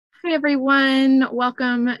Hi, everyone.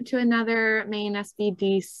 Welcome to another Maine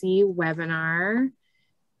SBDC webinar.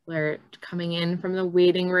 We're coming in from the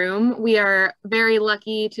waiting room. We are very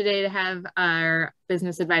lucky today to have our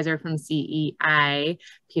business advisor from CEI,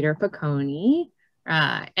 Peter Piconi.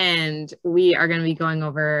 And we are going to be going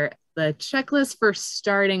over the checklist for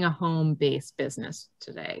starting a home-based business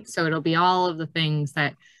today. So it'll be all of the things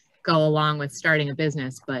that go along with starting a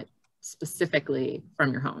business, but specifically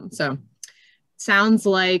from your home. So sounds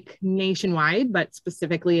like nationwide, but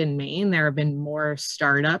specifically in Maine, there have been more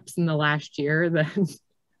startups in the last year than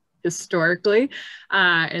historically.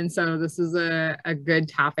 And so this is a good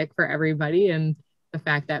topic for everybody. And the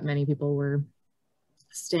fact that many people were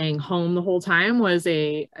staying home the whole time was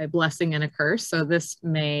a blessing and a curse. So this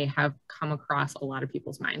may have come across a lot of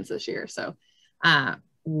people's minds this year. So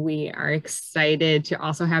we are excited to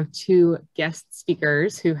also have two guest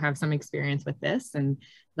speakers who have some experience with this, and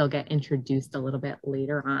they'll get introduced a little bit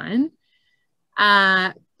later on.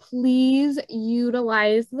 Please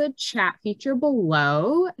utilize the chat feature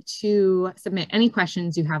below to submit any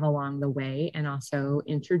questions you have along the way, and also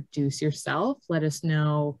introduce yourself. Let us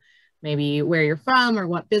know maybe where you're from or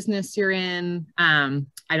what business you're in. I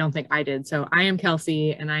don't think I did. So I am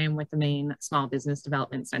Kelsey, and I am with the Maine Small Business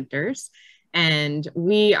Development Centers. And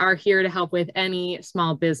we are here to help with any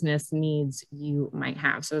small business needs you might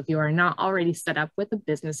have. So if you are not already set up with a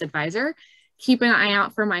business advisor, keep an eye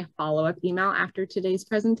out for my follow-up email after today's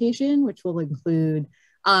presentation, which will include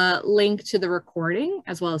a link to the recording,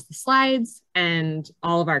 as well as the slides and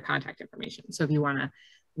all of our contact information. So if you want to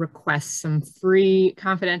request some free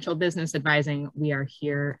confidential business advising, we are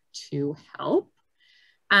here to help.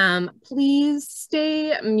 Please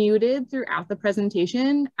stay muted throughout the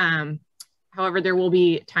presentation. However, there will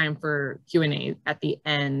be time for Q&A at the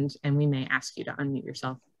end, and we may ask you to unmute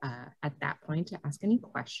yourself at that point to ask any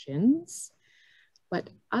questions. But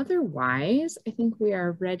otherwise, I think we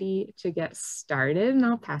are ready to get started, and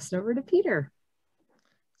I'll pass it over to Peter.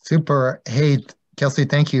 Super. Hey, Kelsey,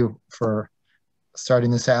 thank you for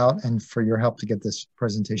starting this out and for your help to get this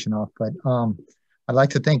presentation off. But I'd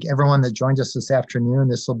like to thank everyone that joined us this afternoon.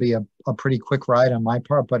 This will be a pretty quick ride on my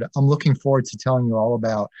part, but I'm looking forward to telling you all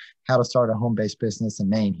about how to start a home-based business in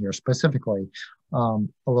Maine here specifically a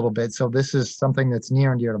little bit. So this is something that's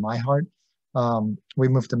near and dear to my heart. We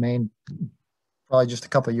moved to Maine probably just a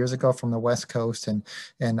couple of years ago from the West Coast,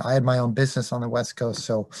 and I had my own business on the West Coast.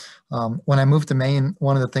 So when I moved to Maine,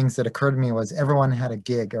 one of the things that occurred to me was everyone had a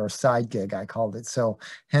gig, or a side gig, I called it. So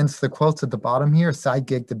hence the quotes at the bottom here: side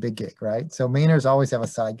gig to big gig, right? So Mainers always have a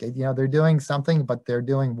side gig. You know, they're doing something, but they're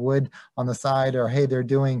doing wood on the side, or hey, they're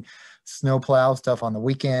doing snowplow stuff on the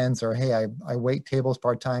weekends, or hey, I wait tables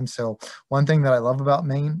part-time. So one thing that I love about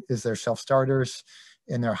Maine is they're self-starters,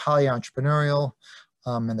 and they're highly entrepreneurial,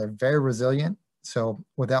 and they're very resilient. So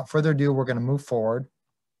without further ado, we're going to move forward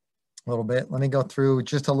a little bit. Let me go through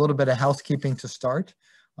just a little bit of housekeeping to start.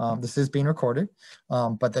 This is being recorded,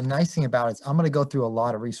 but the nice thing about it is I'm going to go through a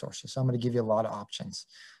lot of resources. So I'm going to give you a lot of options.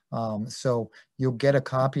 So you'll get a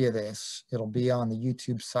copy of this. It'll be on the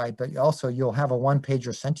YouTube site, but also you'll have a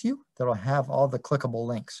one-pager sent to you that'll have all the clickable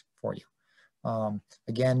links for you.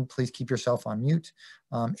 Again, please keep yourself on mute.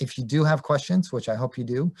 If you do have questions, which I hope you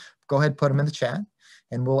do, go ahead, put them in the chat,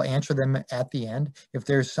 and we'll answer them at the end. If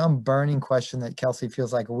there's some burning question that Kelsey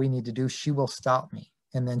feels like we need to do, she will stop me.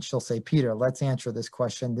 And then she'll say, Peter, let's answer this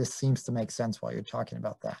question. This seems to make sense while you're talking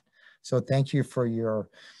about that. So thank you for your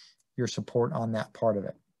support on that part of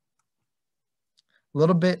it. A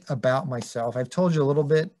little bit about myself. I've told you a little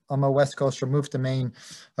bit. I'm a West Coaster, moved to Maine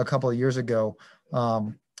a couple of years ago.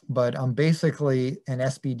 But I'm basically an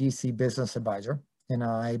SBDC business advisor, and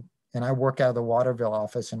I work out of the Waterville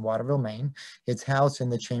office in Waterville, Maine. It's housed in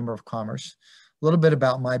the Chamber of Commerce. A little bit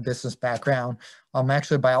about my business background. I'm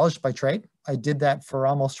actually a biologist by trade. I did that for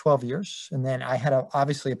almost 12 years. And then I had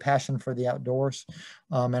obviously a passion for the outdoors.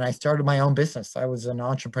 And I started my own business. I was an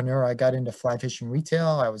entrepreneur. I got into fly fishing retail.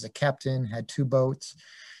 I was a captain, had 2 boats,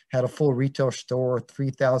 had a full retail store,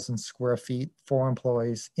 3,000 square feet, 4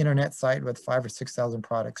 employees, internet site with 5,000 or 6,000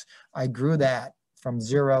 products. I grew that from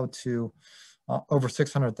 0 to over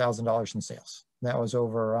 $600,000 in sales. That was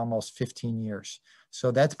over almost 15 years. So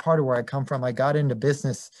that's part of where I come from. I got into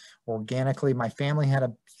business organically. My family had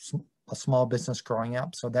a small business growing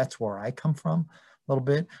up. So that's where I come from a little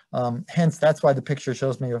bit. Hence, that's why the picture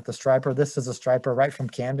shows me with the striper. This is a striper right from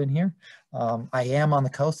Camden here. I am on the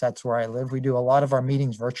coast. That's where I live. We do a lot of our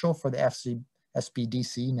meetings virtual for the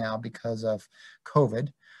SBDC now because of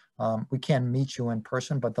COVID. We can meet you in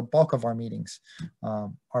person, but the bulk of our meetings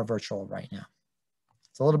are virtual right now.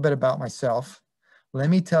 It's a little bit about myself. Let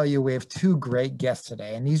me tell you, we have two great guests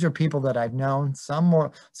today, and these are people that I've known, some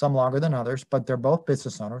more, some longer than others, but they're both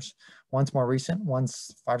business owners. One's more recent,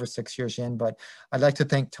 one's 5 or 6 years in, but I'd like to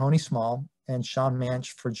thank Tony Small and Sean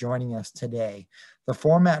Manch for joining us today. The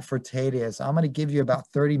format for today is I'm going to give you about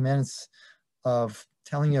 30 minutes of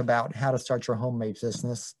telling you about how to start your homemade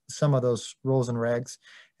business, some of those rules and regs.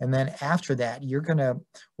 And then after that,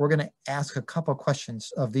 we're gonna ask a couple of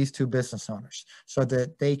questions of these two business owners so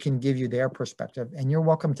that they can give you their perspective. And you're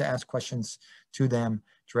welcome to ask questions to them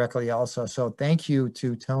directly also. So thank you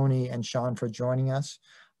to Tony and Sean for joining us.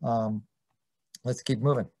 Let's keep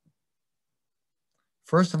moving.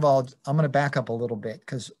 First of all, I'm gonna back up a little bit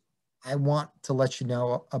because I want to let you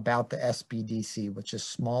know about the SBDC, which is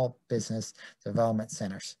Small Business Development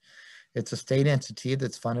Centers. It's a state entity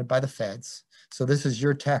that's funded by the feds. So this is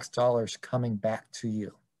your tax dollars coming back to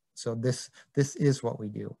you. So this is what we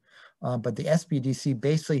do. But the SBDC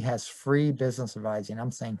basically has free business advising.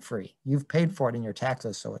 I'm saying free. You've paid for it in your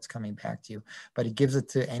taxes, so it's coming back to you. But it gives it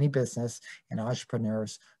to any business and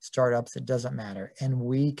entrepreneurs, startups, it doesn't matter. And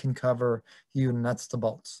we can cover you nuts to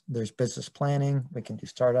bolts. There's business planning. We can do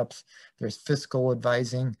startups. There's fiscal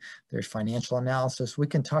advising. There's financial analysis. We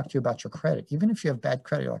can talk to you about your credit. Even if you have bad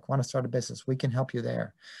credit, you're like, want to start a business, we can help you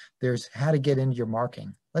there. There's how to get into your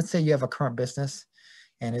marketing. Let's say you have a current business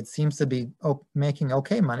and it seems to be making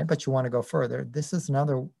okay money, but you want to go further. This is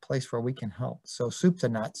another place where we can help. So soup to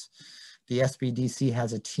nuts, the SBDC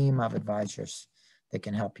has a team of advisors that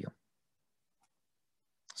can help you.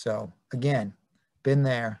 So again, been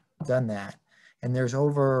there, done that. And there's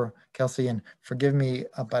over, Kelsey, and forgive me,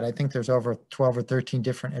 but I think there's over 12 or 13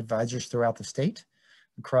 different advisors throughout the state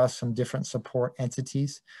across some different support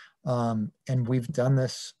entities. And we've done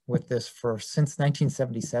this since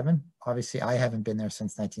 1977. Obviously, I haven't been there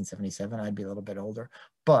since 1977. I'd be a little bit older,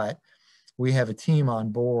 but we have a team on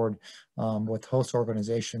board with host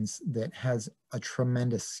organizations that has a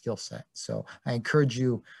tremendous skill set. So I encourage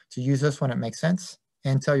you to use this when it makes sense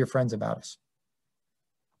and tell your friends about us.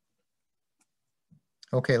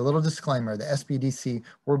 Okay, a little disclaimer, the SBDC,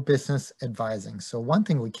 we're business advising. So one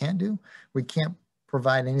thing we can't do, we can't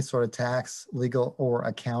provide any sort of tax, legal, or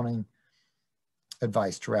accounting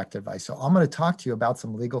advice, direct advice. So I'm going to talk to you about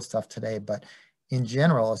some legal stuff today, but in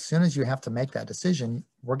general, as soon as you have to make that decision,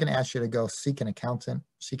 we're going to ask you to go seek an accountant,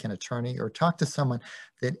 seek an attorney, or talk to someone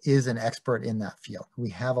that is an expert in that field. We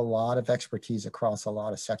have a lot of expertise across a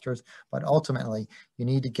lot of sectors, but ultimately you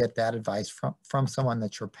need to get that advice from someone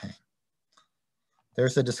that you're paying.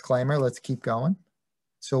 There's a disclaimer. Let's keep going.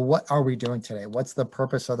 So what are we doing today? What's the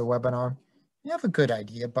purpose of the webinar? You have a good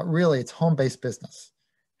idea, but really it's home-based business.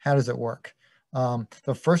 How does it work?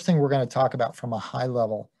 The first thing we're going to talk about from a high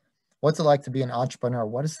level, what's it like to be an entrepreneur?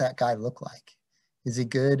 What does that guy look like? Is he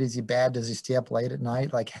good? Is he bad? Does he stay up late at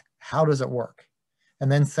night? Like, how does it work? And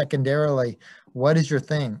then secondarily, what is your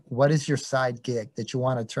thing? What is your side gig that you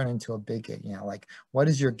want to turn into a big gig? You know, like, what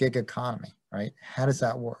is your gig economy, right? How does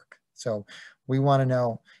that work? So we want to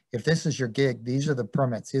know if this is your gig, these are the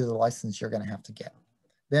permits, these are the licenses you're going to have to get.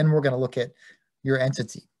 Then we're going to look at your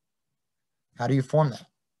entity. How do you form that?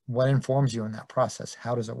 What informs you in that process?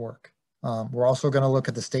 How does it work? We're also going to look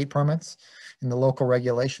at the state permits and the local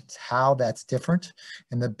regulations, how that's different,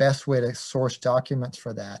 and the best way to source documents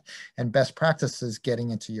for that, and best practices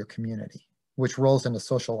getting into your community, which rolls into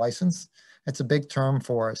social license. It's a big term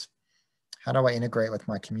for us. How do I integrate with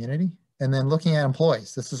my community? And then looking at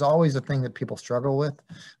employees. This is always a thing that people struggle with.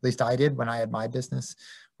 At least I did when I had my business.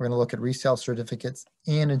 We're going to look at resale certificates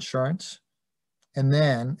and insurance. And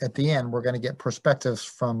then at the end, we're going to get perspectives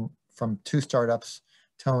from two startups,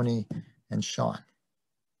 Tony and Sean.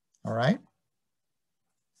 All right.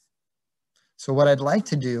 So what I'd like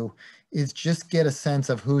to do is just get a sense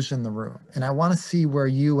of who's in the room. And I want to see where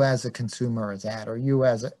you as a consumer is at, or you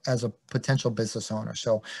as a potential business owner.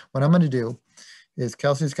 So what I'm going to do is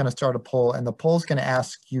Kelsey's going to start a poll, and the poll is going to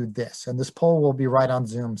ask you this. And this poll will be right on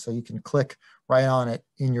Zoom, so you can click right on it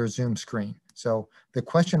in your Zoom screen. So the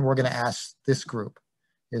question we're going to ask this group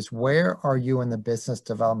is, where are you in the business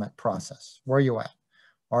development process? Where are you at?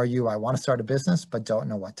 Are you, I want to start a business, but don't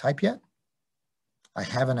know what type yet? I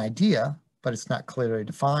have an idea, but it's not clearly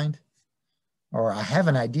defined. Or I have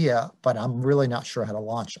an idea, but I'm really not sure how to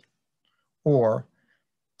launch it. Or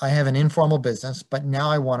I have an informal business, but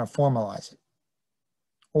now I want to formalize it.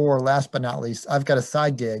 Or last but not least, I've got a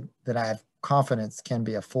side gig that I have confidence can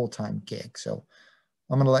be a full-time gig. So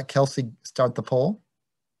I'm going to let Kelsey start the poll.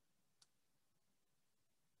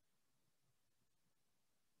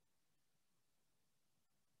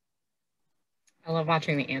 I love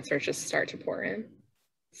watching the answers just start to pour in.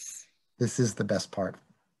 This is the best part.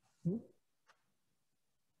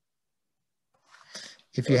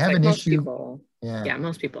 if So you it's have like an most issue, people, yeah, yeah,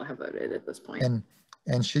 most people have voted at this point.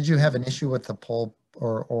 and should you have an issue with the poll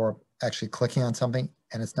or actually clicking on something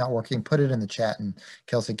and it's not working, put it in the chat and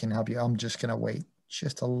Kelsey can help you. I'm just going to wait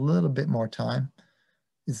just a little bit more time.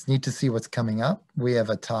 It's neat to see what's coming up. We have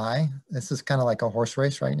a tie. This is kind of like a horse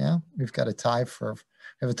race right now. We've got a tie for, we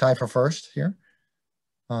have a tie for first here.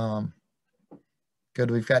 Good,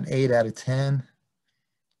 we've got 8 out of 10.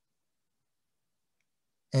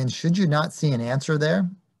 And should you not see an answer there,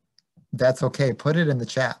 that's okay. Put it in the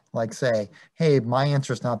chat. Like say, hey, my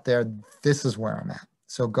answer's not there. This is where I'm at.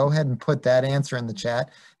 So go ahead and put that answer in the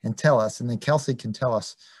chat and tell us. And then Kelsey can tell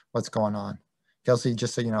us what's going on. Kelsey,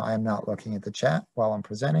 just so you know, I am not looking at the chat while I'm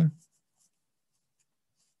presenting.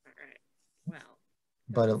 All right. Well,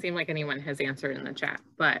 it but doesn't seem like anyone has answered in the chat,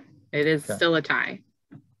 but it is okay. still a tie.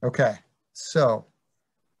 Okay. So,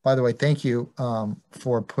 by the way, thank you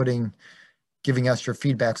for giving us your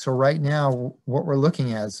feedback. So right now, what we're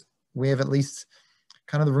looking at is we have at least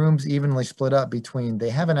kind of the rooms evenly split up between they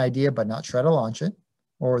have an idea but not sure how to launch it,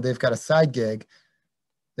 or they've got a side gig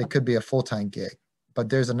that could be a full-time gig. But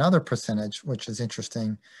there's another percentage, which is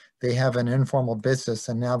interesting. They have an informal business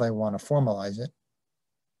and now they want to formalize it.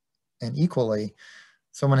 And equally,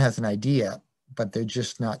 someone has an idea, but they're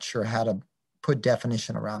just not sure how to put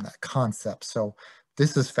definition around that concept. So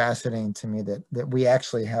this is fascinating to me that we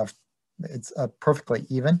actually have, it's perfectly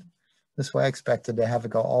even. This way I expected to have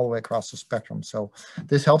it go all the way across the spectrum. So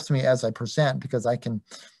this helps me as I present because I can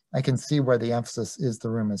see where the emphasis is the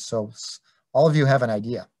room is. So all of you have an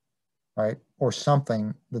idea, right? Or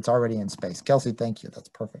something that's already in space. Kelsey, thank you. That's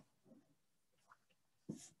perfect.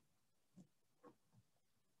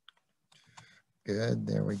 Good,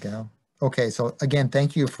 there we go. Okay, so again,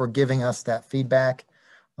 thank you for giving us that feedback.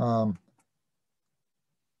 We're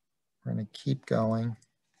gonna keep going.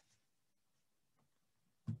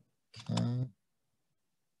 Okay.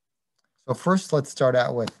 So first, let's start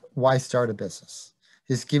out with why start a business?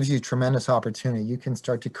 This gives you tremendous opportunity. You can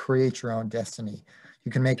start to create your own destiny.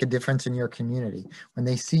 You can make a difference in your community. When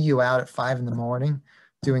they see you out at 5 in the morning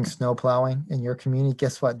doing snow plowing in your community,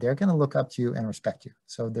 guess what? They're gonna look up to you and respect you.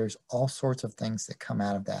 So there's all sorts of things that come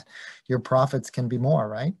out of that. Your profits can be more,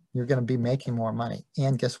 right? You're gonna be making more money.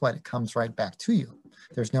 And guess what? It comes right back to you.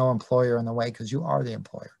 There's no employer in the way because you are the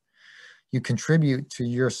employer. You contribute to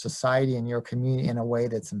your society and your community in a way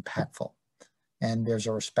that's impactful. And there's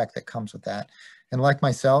a respect that comes with that. And like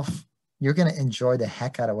myself, you're going to enjoy the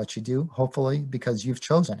heck out of what you do, hopefully, because you've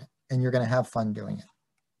chosen it and you're going to have fun doing it.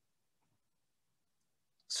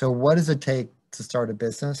 So what does it take to start a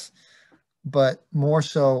business? But more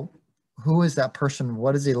so, who is that person?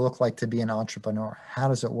 What does he look like to be an entrepreneur? How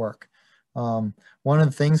does it work? One of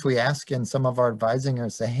the things we ask in some of our advising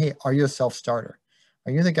is say, hey, are you a self-starter?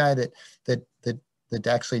 Are you the guy that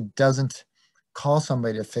actually doesn't call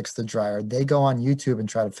somebody to fix the dryer? They go on YouTube and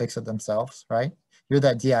try to fix it themselves, right? You're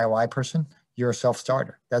that DIY person. You're a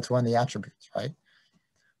self-starter. That's one of the attributes, right?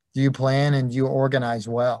 Do you plan and do you organize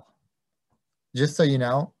well? Just so you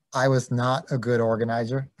know, I was not a good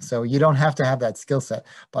organizer. So you don't have to have that skill set.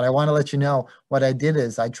 But I want to let you know what I did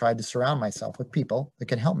is I tried to surround myself with people that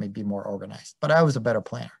can help me be more organized. But I was a better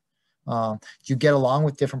planner. You get along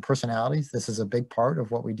with different personalities. This is a big part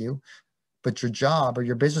of what we do. But your job or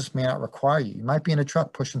your business may not require you. You might be in a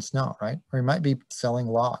truck pushing snow, right? Or you might be selling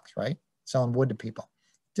logs, right? Selling wood to people.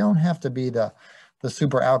 You don't have to be the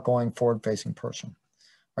super outgoing, forward-facing person.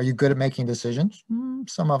 Are you good at making decisions?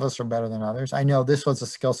 Some of us are better than others. I know this was a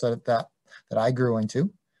skill set that I grew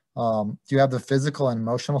into. Do you have the physical and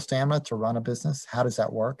emotional stamina to run a business? How does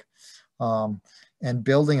that work? And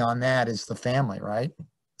building on that is the family, right?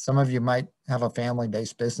 Some of you might have a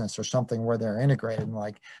family-based business or something where they're integrated. And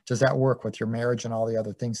like, does that work with your marriage and all the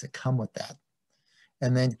other things that come with that?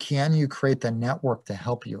 And then can you create the network to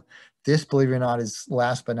help you? This, believe it or not, is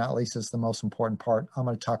last but not least is the most important part. I'm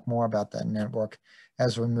going to talk more about that network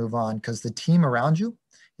as we move on because the team around you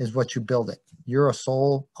is what you build it. You're a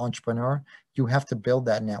sole entrepreneur. You have to build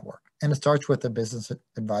that network. And it starts with a business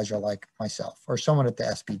advisor like myself or someone at the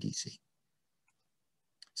SBDC.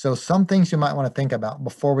 So some things you might want to think about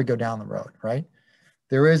before we go down the road, right?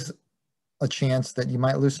 There is a chance that you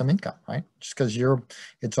might lose some income, right? Just because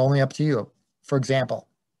it's only up to you. For example,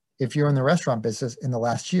 if you're in the restaurant business in the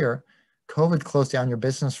last year, COVID closed down your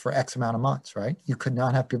business for X amount of months, right? You could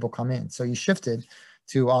not have people come in. So you shifted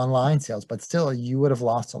to online sales, but still you would have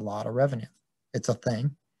lost a lot of revenue. It's a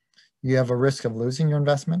thing. You have a risk of losing your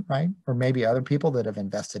investment, right? Or maybe other people that have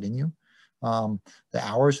invested in you. The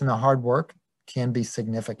hours and the hard work can be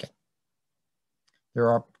significant.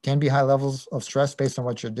 Can be high levels of stress based on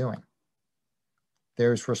what you're doing.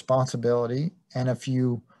 There's responsibility. And if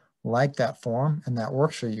you like that form and that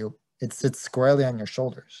works for you, it sits squarely on your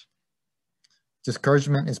shoulders.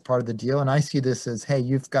 Discouragement is part of the deal. And I see this as, hey,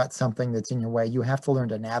 you've got something that's in your way. You have to learn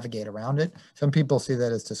to navigate around it. Some people see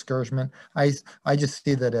that as discouragement. I just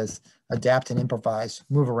see that as adapt and improvise,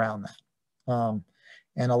 move around that.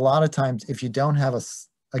 And a lot of times, if you don't have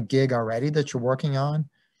a gig already that you're working on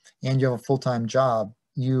and you have a full-time job,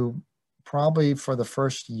 you probably for the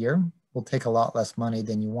first year will take a lot less money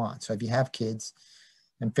than you want. So if you have kids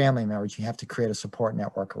and family members, you have to create a support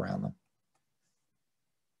network around them.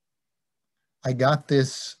 I got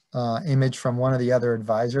this image from one of the other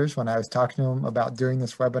advisors when I was talking to him about doing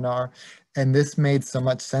this webinar. And this made so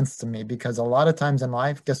much sense to me because a lot of times in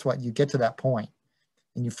life, guess what? You get to that point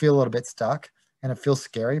and you feel a little bit stuck and it feels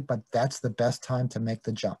scary, but that's the best time to make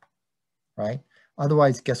the jump, right?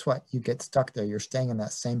 Otherwise, guess what? You get stuck there. You're staying in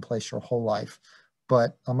that same place your whole life.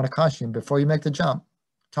 But I'm going to caution you, before you make the jump,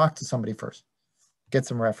 talk to somebody first. Get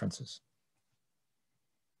some references.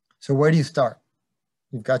 So where do you start?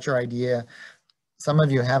 You've got your idea. Some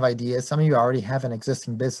of you have ideas. Some of you already have an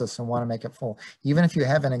existing business and want to make it full. Even if you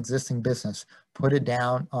have an existing business, put it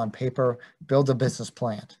down on paper, build a business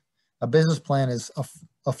plan. A business plan is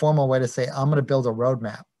a formal way to say, I'm going to build a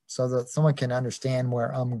roadmap so that someone can understand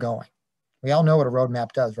where I'm going. We all know what a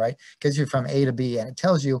roadmap does, right? It gets you from A to B, and it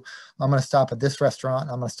tells you, I'm going to stop at this restaurant,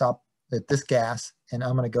 I'm going to stop at this gas, and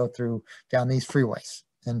I'm going to go down these freeways,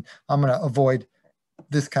 and I'm going to avoid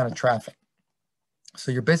this kind of traffic.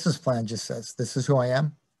 So your business plan just says, this is who I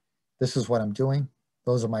am, this is what I'm doing,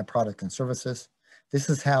 those are my products and services, this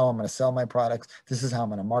is how I'm going to sell my products, this is how I'm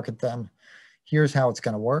going to market them, here's how it's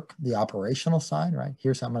going to work, the operational side, right?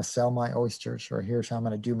 Here's how I'm going to sell my oysters, or here's how I'm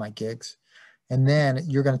going to do my gigs. And then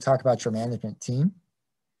you're going to talk about your management team.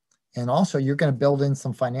 And also you're going to build in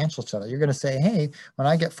some financial stuff. You're going to say, hey, when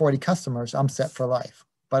I get 40 customers, I'm set for life,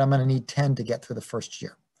 but I'm going to need 10 to get through the first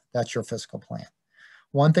year. That's your fiscal plan.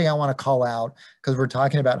 One thing I want to call out, because we're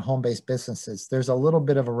talking about home-based businesses, there's a little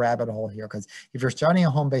bit of a rabbit hole here, because if you're starting a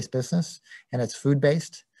home-based business and it's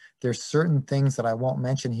food-based, there's certain things that I won't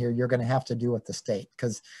mention here you're going to have to do with the state,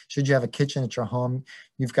 because should you have a kitchen at your home,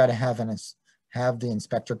 you've got to have the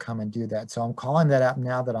inspector come and do that. So I'm calling that out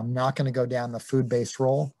now that I'm not going to go down the food-based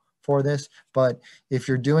role for this, but if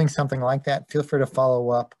you're doing something like that, feel free to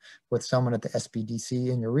follow up with someone at the SBDC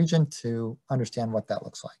in your region to understand what that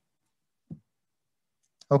looks like.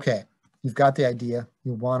 Okay, you've got the idea,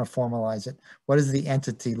 you want to formalize it. What does the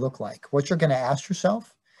entity look like? What you're going to ask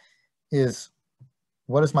yourself is,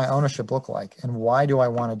 what does my ownership look like? And why do I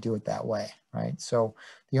want to do it that way, right? So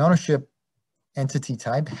the ownership entity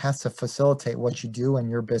type has to facilitate what you do and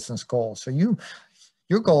your business goals. So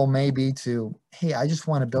your goal may be to, hey, I just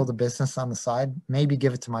want to build a business on the side, maybe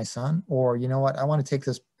give it to my son, or you know what, I want to take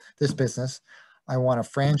this business, I want to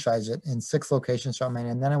franchise it in 6 locations from Maine,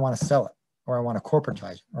 and then I want to sell it, or I want to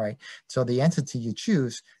corporatize it, right? So the entity you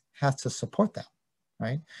choose has to support that,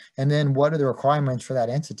 right? And then what are the requirements for that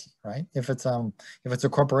entity, right? If it's a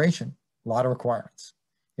corporation, a lot of requirements.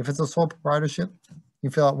 If it's a sole proprietorship, you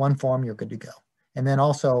fill out one form, you're good to go. And then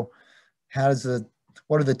also,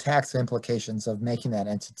 what are the tax implications of making that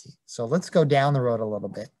entity? So let's go down the road a little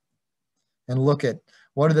bit and look at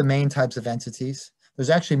what are the main types of entities. There's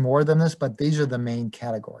actually more than this, but these are the main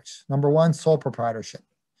categories. Number 1, sole proprietorship.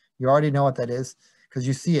 You already know what that is because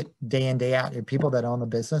you see it day in, day out. You're people that own the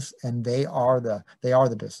business, and they are the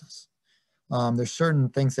business. There's certain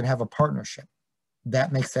things that have a partnership.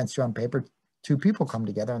 That makes sense to you on paper. 2 people come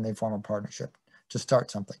together and they form a partnership to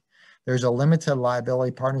start something. There's a limited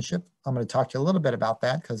liability partnership. I'm going to talk to you a little bit about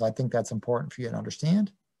that because I think that's important for you to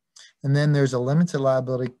understand. And then there's a limited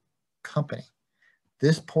liability company.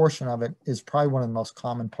 This portion of it is probably one of the most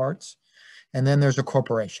common parts. And then there's a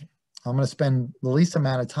corporation. I'm going to spend the least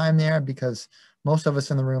amount of time there because most of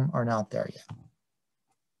us in the room are not there yet.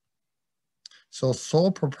 So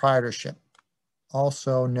sole proprietorship,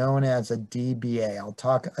 also known as a DBA.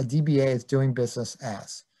 A DBA is doing business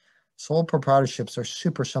as. Sole proprietorships are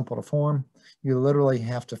super simple to form. You literally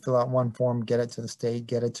have to fill out one form, get it to the state,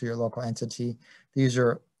 get it to your local entity. These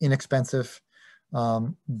are inexpensive.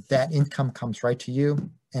 That income comes right to you,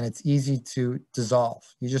 and it's easy to dissolve.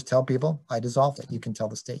 You just tell people, I dissolved it. You can tell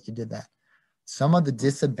the state you did that. Some of the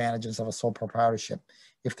disadvantages of a sole proprietorship,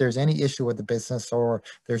 if there's any issue with the business, or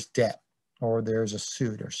there's debt, or there's a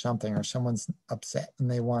suit or something, or someone's upset and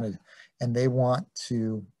they want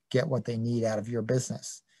to get what they need out of your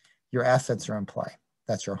business, your assets are in play.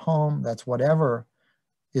 That's your home, that's whatever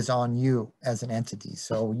is on you as an entity.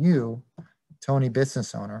 So you, Tony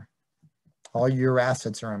business owner, all your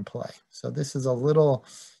assets are in play. So this is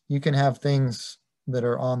you can have things that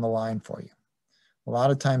are on the line for you. A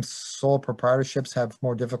lot of times sole proprietorships have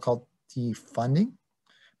more difficulty funding.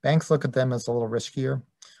 Banks look at them as a little riskier.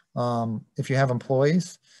 If you have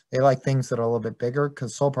employees, they like things that are a little bit bigger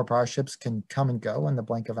because sole proprietorships can come and go in the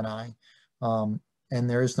blink of an eye. And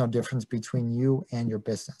there is no difference between you and your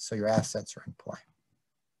business. So your assets are in play.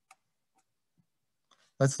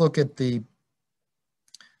 Let's look at the,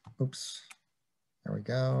 oops, there we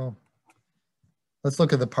go. Let's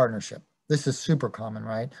look at the partnership. This is super common,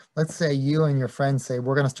 right? Let's say you and your friends say,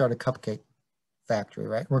 we're going to start a cupcake factory,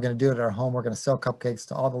 right? We're going to do it at our home. We're going to sell cupcakes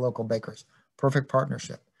to all the local bakers. Perfect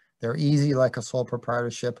partnership. They're easy like a sole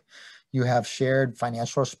proprietorship. You have shared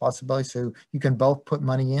financial responsibility, so you can both put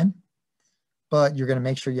money in, but you're going to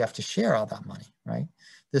make sure you have to share all that money, right?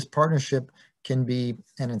 This partnership can be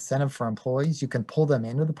an incentive for employees. You can pull them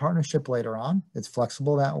into the partnership later on. It's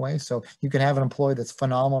flexible that way. So you can have an employee that's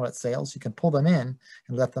phenomenal at sales. You can pull them in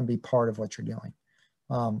and let them be part of what you're doing.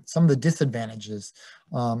 Some of the disadvantages,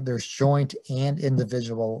 there's joint and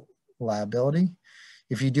individual liability.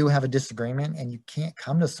 If you do have a disagreement and you can't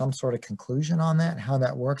come to some sort of conclusion on that, how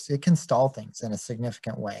that works, it can stall things in a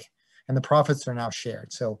significant way. And the profits are now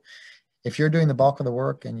shared. So if you're doing the bulk of the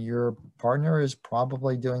work and your partner is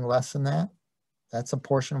probably doing less than that, that's a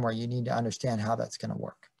portion where you need to understand how that's going to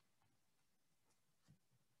work.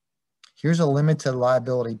 Here's a limited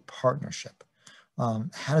liability partnership.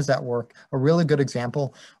 How does that work? A really good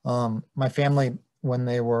example, my family, when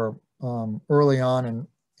they were early on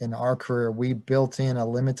in our career, we built in a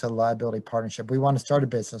limited liability partnership. We wanted to start a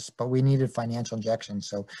business, but we needed financial injection.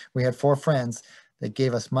 So we had 4 friends that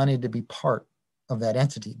gave us money to be part of that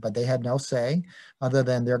entity, but they had no say other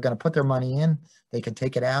than they're going to put their money in. They could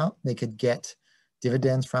take it out. They could get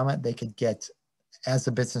dividends from it. They could get, as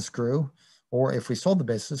the business grew, or if we sold the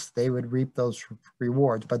business, they would reap those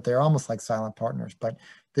rewards, but they're almost like silent partners. But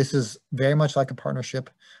this is very much like a partnership,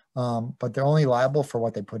 but they're only liable for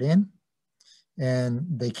what they put in, and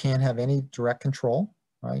they can't have any direct control,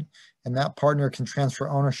 right? And that partner can transfer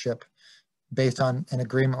ownership based on an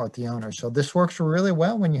agreement with the owner. So this works really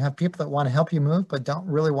well when you have people that want to help you move, but don't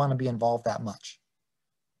really want to be involved that much.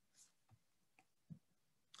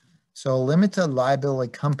 So a limited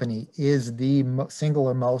liability company is the single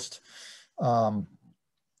or most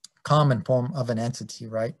common form of an entity,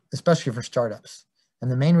 right? Especially for startups. And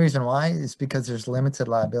the main reason why is because there's limited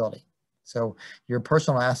liability. So your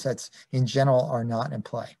personal assets in general are not in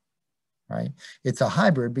play, right? It's a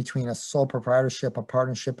hybrid between a sole proprietorship, a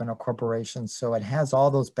partnership, and a corporation. So it has all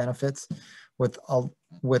those benefits with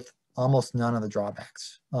almost none of the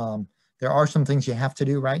drawbacks. There are some things you have to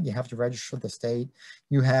do, right? You have to register with the state.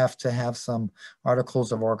 You have to have some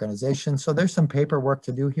articles of organization. So there's some paperwork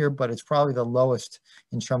to do here, but it's probably the lowest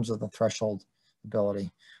in terms of the threshold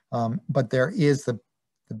ability. But there is the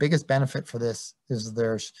biggest benefit for this is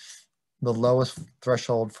there's the lowest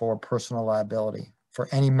threshold for personal liability for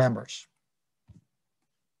any members.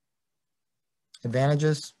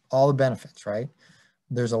 Advantages, all the benefits, right?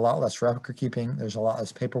 There's a lot less record keeping. There's a lot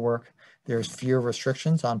less paperwork. There's fewer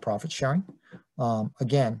restrictions on profit sharing.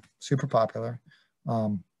 Again, super popular.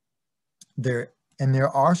 There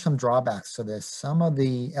are some drawbacks to this. Some of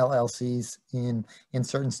the LLCs in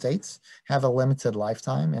certain states have a limited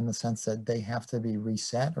lifetime in the sense that they have to be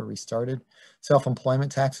reset or restarted.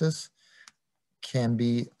 Self-employment taxes can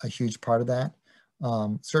be a huge part of that.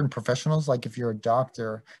 Certain professionals, like if you're a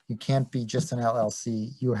doctor, you can't be just an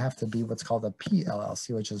LLC. You have to be what's called a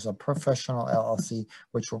PLLC, which is a professional LLC,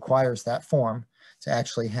 which requires that form to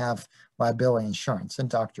actually have liability insurance, and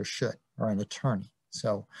doctors should, or an attorney.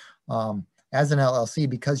 So as an LLC,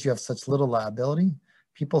 because you have such little liability,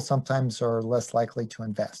 people sometimes are less likely to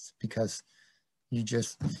invest because you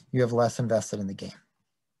have less invested in the game.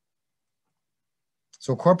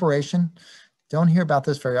 So a corporation, don't hear about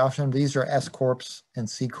this very often. These are S Corps and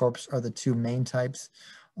C Corps are the 2 main types.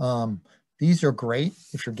 These are great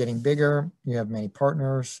if you're getting bigger, you have many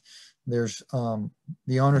partners. There's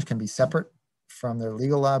the owners can be separate from their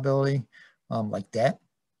legal liability, like debt,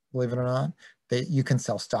 believe it or not. You can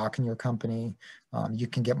sell stock in your company. You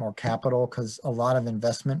can get more capital because a lot of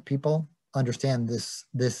investment people understand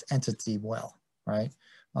this entity well, right?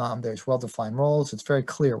 There's well-defined roles. It's very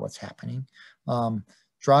clear what's happening.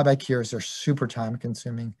 Drawback here is they're super time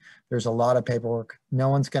consuming. There's a lot of paperwork. No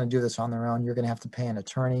one's going to do this on their own. You're going to have to pay an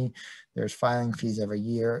attorney. There's filing fees every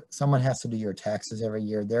year. Someone has to do your taxes every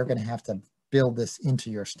year. They're going to have to build this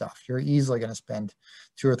into your stuff. You're easily going to spend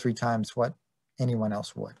 2 or 3 times what anyone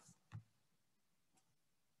else would.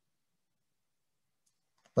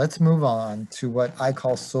 Let's move on to what I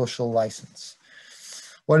call social license.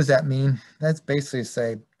 What does that mean? That's basically to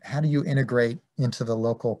say, how do you integrate into the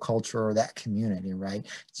local culture or that community, right?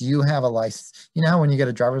 Do you have a license? You know how when you get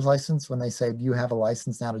a driver's license, when they say, do you have a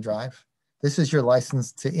license now to drive? This is your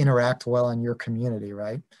license to interact well in your community,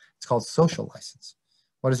 right? It's called social license.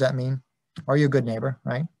 What does that mean? Are you a good neighbor,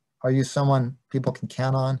 right? Are you someone people can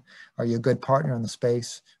count on? Are you a good partner in the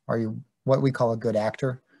space? Are you what we call a good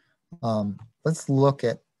actor? Let's look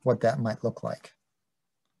at what that might look like.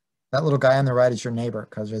 That little guy on the right is your neighbor,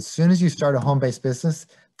 because as soon as you start a home-based business,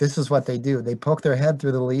 this is what they do. They poke their head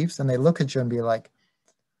through the leaves and they look at you and be like,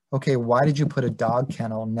 okay, why did you put a dog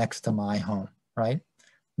kennel next to my home, right?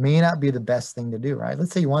 May not be the best thing to do, right?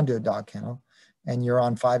 Let's say you want to do a dog kennel and you're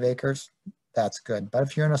on 5 acres, that's good. But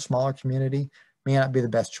if you're in a smaller community, may not be the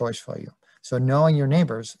best choice for you. So knowing your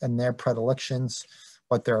neighbors and their predilections,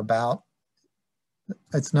 what they're about,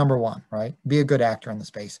 it's number one, right? Be a good actor in the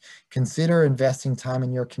space. Consider investing time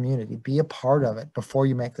in your community. Be a part of it before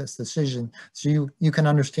you make this decision, so you can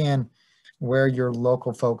understand where your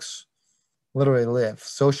local folks literally live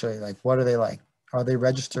socially. Like, what are they like? Are they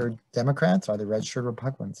registered Democrats? Are they registered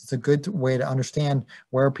Republicans? It's a good way to understand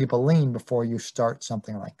where people lean before you start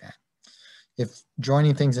something like that. If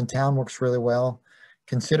joining things in town works really well,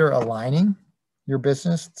 consider aligning your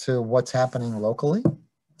business to what's happening locally.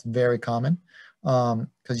 It's very common,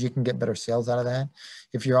 because you can get better sales out of that.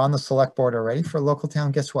 If you're on the select board already for a local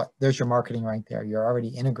town, guess what? There's your marketing right there. You're already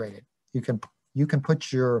integrated. You can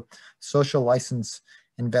put your social license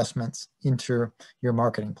investments into your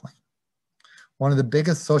marketing plan. One of the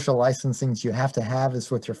biggest social licensings you have to have is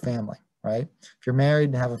with your family, right? If you're married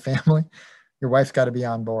and have a family, your wife's got to be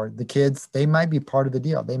on board. The kids, they might be part of the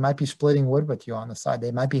deal. They might be splitting wood with you on the side.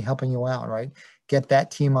 They might be helping you out, right? Get that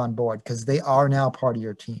team on board, because they are now part of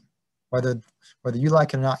your team. Whether you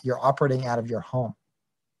like it or not, you're operating out of your home.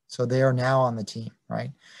 So they are now on the team,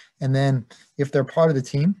 right? And then if they're part of the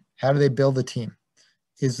team, how do they build the team?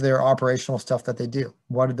 Is there operational stuff that they do?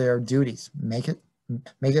 What are their duties? Make it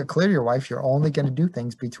clear to your wife you're only going to do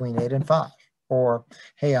things between 8 and 5. Or,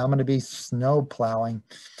 hey, I'm going to be snow plowing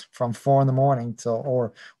from 4 in the morning till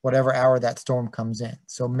or whatever hour that storm comes in.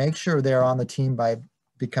 So make sure they're on the team by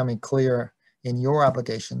becoming clear in your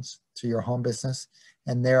obligations to your home business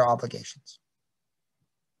and their obligations.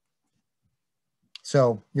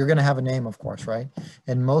 So you're going to have a name, of course, right?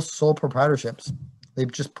 And most sole proprietorships,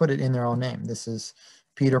 they've just put it in their own name. This is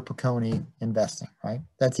Peter Piconi Investing, right?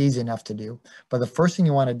 That's easy enough to do. But the first thing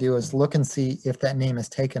you want to do is look and see if that name is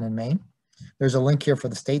taken in Maine. There's a link here for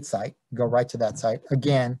the state site. Go right to that site.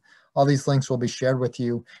 Again, all these links will be shared with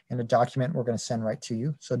you in a document we're going to send right to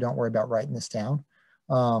you. So don't worry about writing this down.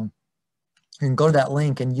 You can go to that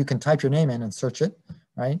link and you can type your name in and search it,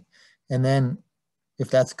 right? And then if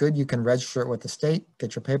that's good, you can register it with the state,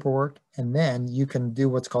 get your paperwork, and then you can do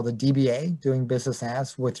what's called a DBA, doing business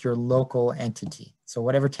as, with your local entity. So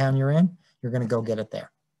whatever town you're in, you're going to go get it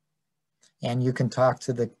there. And you can talk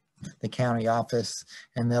to the county office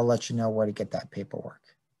and they'll let you know where to get that paperwork.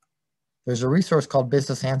 There's a resource called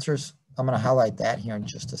Business Answers. I'm going to highlight that here in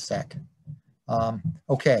just a sec.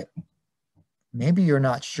 Okay, maybe you're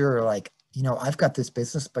not sure, like, you know, I've got this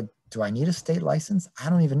business, but do I need a state license? I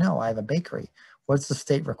don't even know. I have a bakery. What's the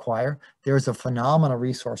state require? There's a phenomenal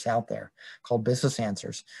resource out there called Business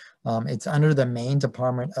Answers. It's under the Maine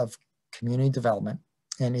Department of Community Development,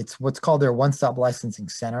 and it's what's called their one-stop licensing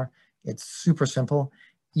center. It's super simple,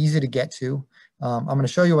 easy to get to. I'm going to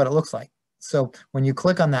show you what it looks like. So when you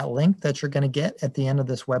click on that link that you're going to get at the end of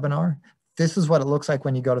this webinar, this is what it looks like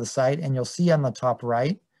when you go to the site, and you'll see on the top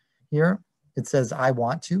right here, it says, I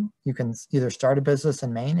want to. You can either start a business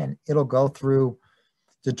in Maine and it'll go through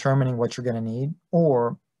determining what you're going to need,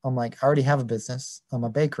 or I'm like, I already have a business. I'm a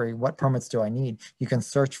bakery. What permits do I need? You can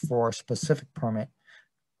search for a specific permit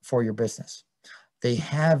for your business. They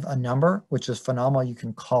have a number, which is phenomenal. You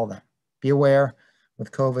can call them. Be aware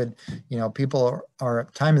with COVID, you know, people are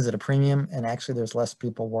time is at a premium, and actually there's less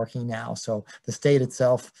people working now. So the state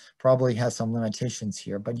itself probably has some limitations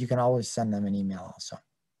here, but you can always send them an email also.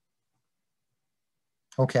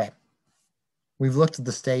 Okay, we've looked at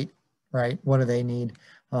the state, right? What do they need?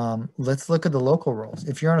 Let's look at the local rules.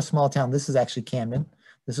 If you're in a small town, this is actually Camden.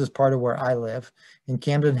 This is part of where I live. And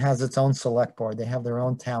Camden has its own select board. They have their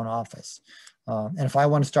own town office. And if I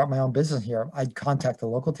want to start my own business here, I'd contact the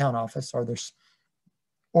local town office or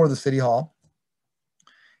the city hall.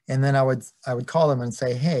 And then I would call them and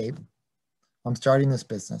say, hey, I'm starting this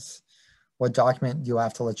business. What document do you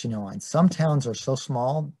have to let you know on? Some towns are so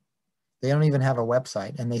small, they don't even have a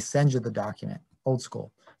website, and they send you the document, old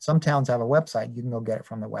school. Some towns have a website. You can go get it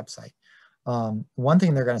from the website. One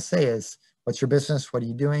thing they're going to say is, what's your business? What are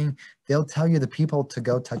you doing? They'll tell you the people to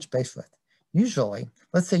go touch base with. Usually,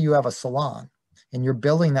 let's say you have a salon and you're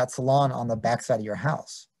building that salon on the backside of your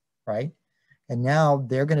house, right? And now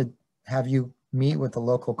they're going to have you meet with the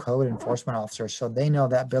local code enforcement officer so they know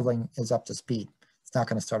that building is up to speed. It's not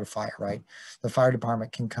going to start a fire, right? The fire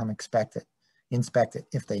department can come inspect it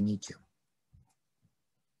if they need to.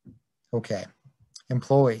 Okay,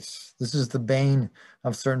 employees. This is the bane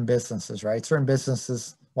of certain businesses, right? Certain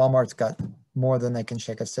businesses, Walmart's got more than they can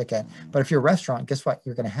shake a stick at. But if you're a restaurant, guess what?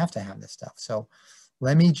 You're going to have this stuff. So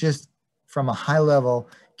let me just, from a high level,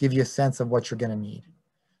 give you a sense of what you're going to need.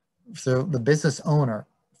 So the business owner,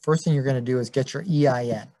 first thing you're going to do is get your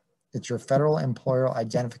EIN. It's your federal employer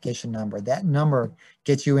identification number. That number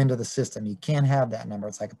gets you into the system. You can't have that number.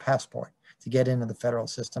 It's like a passport to get into the federal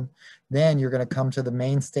system. Then you're going to come to the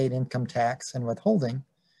Maine state income tax and withholding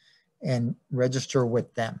and register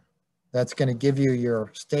with them. That's going to give you your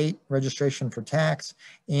state registration for tax,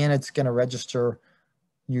 and it's going to register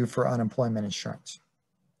you for unemployment insurance.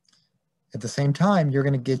 At the same time, you're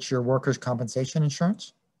going to get your workers' compensation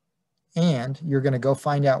insurance, and you're going to go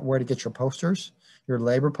find out where to get your posters, your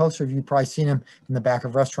labor posters. You've probably seen them in the back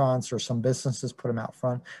of restaurants, or some businesses put them out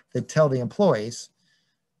front. They tell the employees,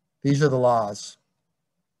 these are the laws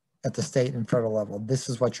at the state and federal level. This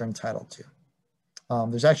is what you're entitled to.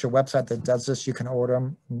 There's actually a website that does this. You can order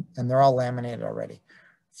them, and they're all laminated already.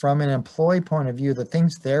 From an employee point of view, the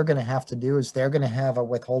things they're going to have to do is they're going to have a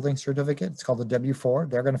withholding certificate. It's called a W-4.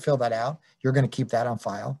 They're going to fill that out. You're going to keep that on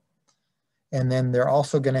file. And then they're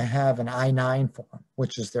also going to have an I-9 form,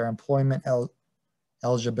 which is their employment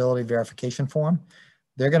eligibility verification form.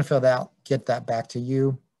 They're going to fill that out, get that back to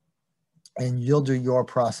you, and you'll do your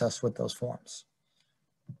process with those forms.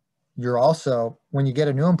 You're also, when you get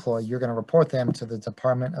a new employee, you're going to report them to the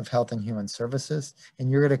Department of Health and Human Services, and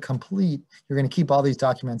you're going to keep all these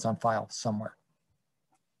documents on file somewhere.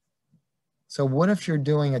 So what if you're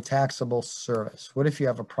doing a taxable service? What if you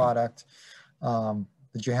have a product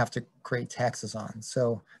that you have to create taxes on?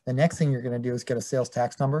 So the next thing you're going to do is get a sales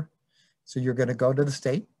tax number. So you're going to go to the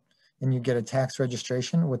state and you get a tax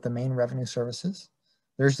registration with the Maine Revenue Services.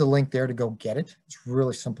 There's the link there to go get it. It's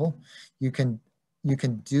really simple. You can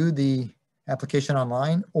do the application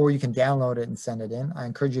online, or you can download it and send it in. I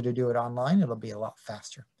encourage you to do it online. It'll be a lot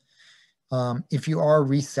faster. If you are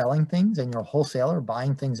reselling things and you're a wholesaler,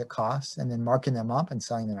 buying things at cost and then marking them up and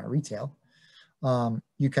selling them at retail,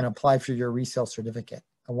 you can apply for your resale certificate.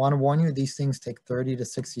 I want to warn you, these things take 30 to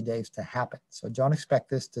 60 days to happen. So don't expect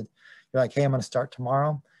this to, you're like, hey, I'm going to start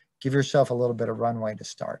tomorrow. Give yourself a little bit of runway to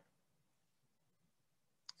start.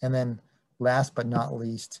 And then last but not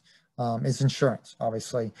least, is insurance.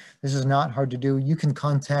 Obviously, this is not hard to do. You can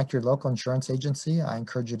contact your local insurance agency. I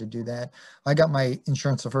encourage you to do that. I got my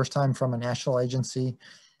insurance the first time from a national agency.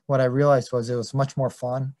 What I realized was it was much more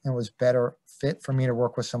fun and was better fit for me to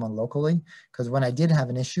work with someone locally, because when I did have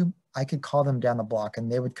an issue, I could call them down the block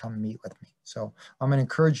and they would come meet with me. So I'm going to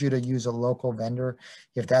encourage you to use a local vendor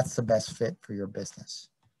if that's the best fit for your business.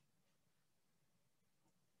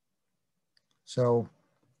 So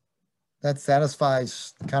that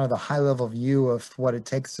satisfies kind of the high level view of what it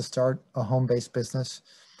takes to start a home-based business.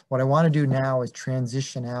 What I want to do now is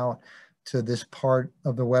transition out to this part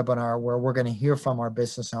of the webinar where we're going to hear from our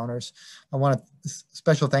business owners. I want to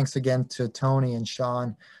special thanks again to Tony and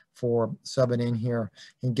Sean for subbing in here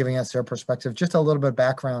and giving us their perspective. Just a little bit of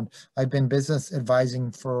background. I've been business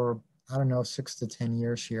advising for, I don't know, 6 to 10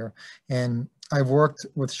 years here. And I've worked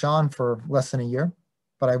with Sean for less than a year,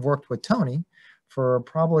 but I've worked with Tony for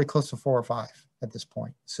probably close to 4 or 5 at this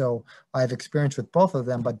point. So I have experience with both of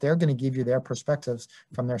them, but they're going to give you their perspectives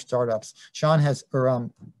from their startups. Tony has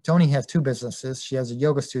 2 businesses. She has a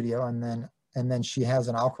yoga studio, and then she has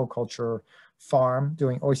an aquaculture farm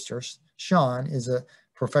doing oysters. Sean is a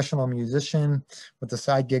professional musician with a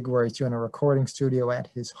side gig where he's doing a recording studio at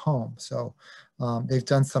his home. So they've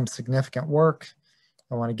done some significant work.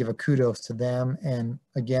 I want to give a kudos to them. And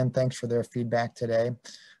again, thanks for their feedback today.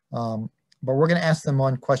 But we're going to ask them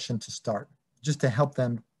one question to start, just to help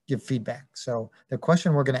them give feedback. So the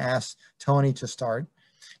question we're going to ask Tony to start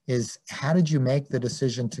is, how did you make the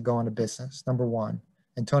decision to go into business, number one?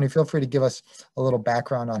 And Tony, feel free to give us a little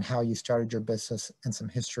background on how you started your business and some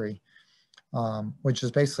history, which is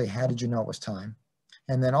basically, how did you know it was time?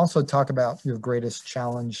 And then also talk about your greatest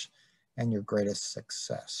challenge and your greatest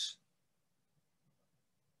success.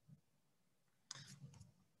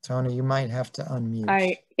 Tony, you might have to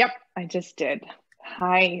unmute. Yep, I just did.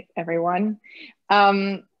 Hi, everyone.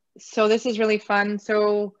 So this is really fun.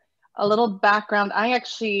 So a little background, I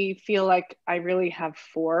actually feel like I really have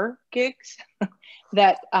 4 gigs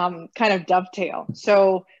that kind of dovetail.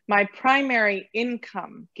 So my primary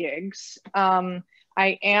income gigs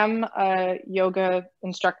I am a yoga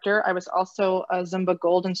instructor. I was also a Zumba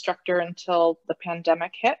Gold instructor until the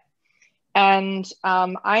pandemic hit. And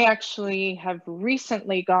I actually have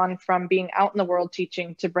recently gone from being out in the world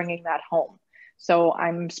teaching to bringing that home. So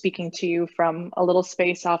I'm speaking to you from a little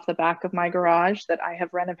space off the back of my garage that I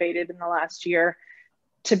have renovated in the last year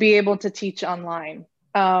to be able to teach online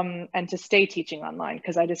and to stay teaching online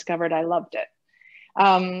because I discovered I loved it.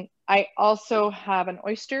 I also have an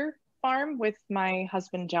oyster farm with my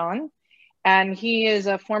husband, John, and he is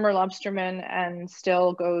a former lobsterman and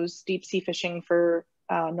still goes deep sea fishing for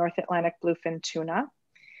North Atlantic bluefin tuna.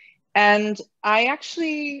 And I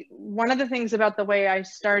actually, one of the things about the way I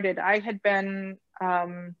started, I had been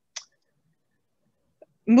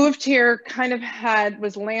moved here, kind of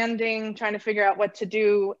was landing, trying to figure out what to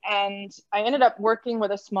do. And I ended up working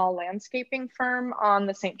with a small landscaping firm on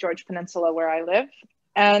the St. George Peninsula where I live.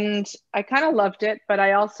 And I kind of loved it, but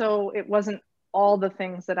it wasn't all the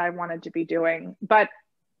things that I wanted to be doing. But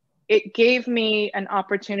it gave me an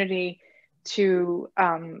opportunity to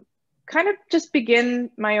kind of just begin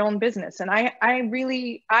my own business. And I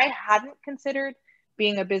hadn't considered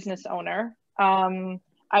being a business owner.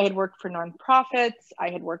 I had worked for nonprofits. I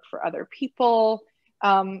had worked for other people.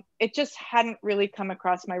 It just hadn't really come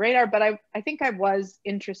across my radar, but I think I was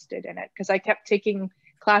interested in it because I kept taking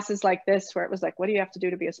classes like this where it was like, what do you have to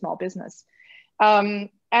do to be a small business?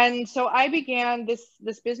 And so I began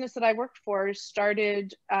this business that I worked for,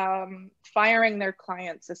 started firing their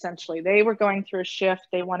clients, essentially. They were going through a shift.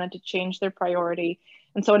 They wanted to change their priority.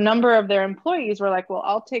 And so a number of their employees were like, well,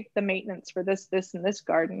 I'll take the maintenance for this, and this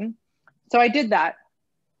garden. So I did that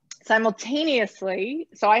simultaneously.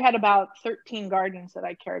 So I had about 13 gardens that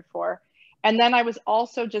I cared for. And then I was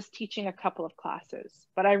also just teaching a couple of classes,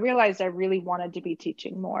 but I realized I really wanted to be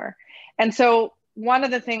teaching more. And so one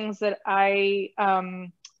of the things that I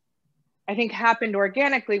think happened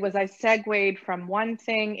organically was I segued from one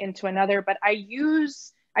thing into another, but I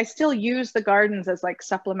still use the gardens as like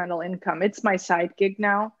supplemental income. It's my side gig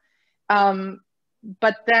now.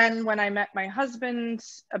 But then when I met my husband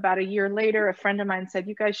about a year later, a friend of mine said,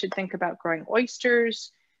 you guys should think about growing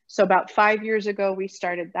oysters. So about 5 years ago, we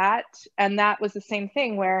started that. And that was the same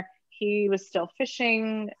thing where he was still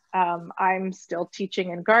fishing. I'm still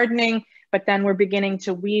teaching and gardening, but then we're beginning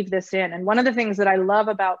to weave this in. And one of the things that I love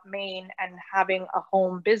about Maine and having a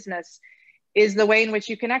home business is the way in which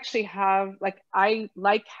you can actually have, I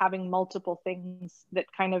like having multiple things that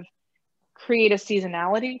kind of create a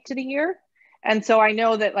seasonality to the year. And so I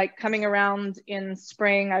know that like coming around in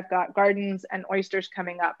spring, I've got gardens and oysters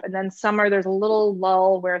coming up. And then summer, there's a little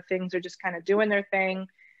lull where things are just kind of doing their thing.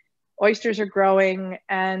 Oysters are growing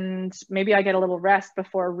and maybe I get a little rest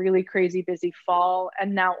before a really crazy busy fall.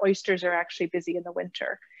 And now oysters are actually busy in the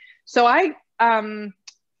winter. So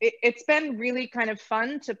it's been really kind of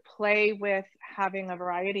fun to play with having a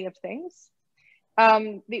variety of things.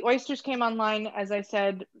 The oysters came online, as I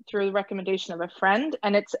said, through the recommendation of a friend,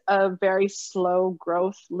 and it's a very slow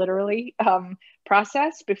growth, literally,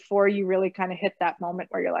 process before you really kind of hit that moment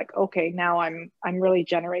where you're like, okay, now I'm really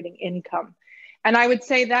generating income. And I would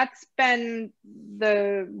say that's been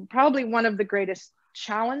probably one of the greatest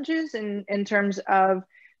challenges in terms of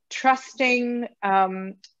trusting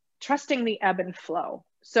the ebb and flow.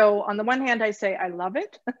 So on the one hand, I say I love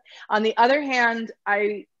it. On the other hand,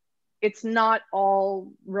 it's not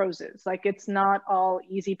all roses. Like it's not all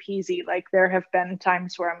easy peasy. Like there have been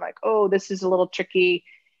times where I'm like, oh, this is a little tricky.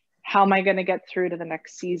 How am I going to get through to the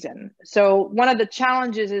next season? So one of the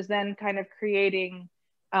challenges is then kind of creating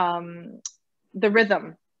the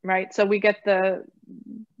rhythm, right? So we get the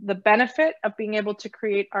benefit of being able to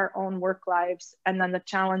create our own work lives. And then the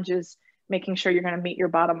challenge is making sure you're going to meet your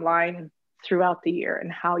bottom line throughout the year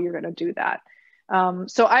and how you're going to do that.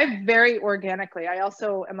 So I very organically, I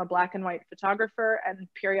also am a black and white photographer, and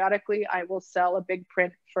periodically I will sell a big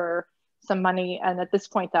print for some money. And at this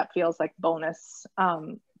point that feels like bonus.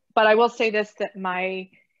 But I will say this, that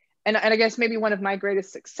and I guess maybe one of my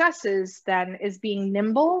greatest successes then is being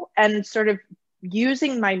nimble and sort of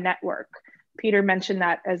using my network. Peter mentioned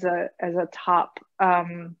that as a top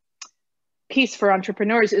piece for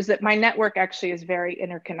entrepreneurs, is that my network actually is very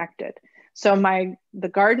interconnected. So the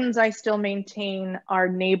gardens I still maintain are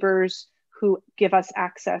neighbors who give us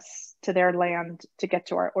access to their land to get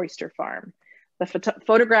to our oyster farm. The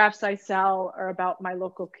photographs I sell are about my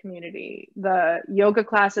local community. The yoga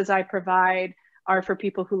classes I provide are for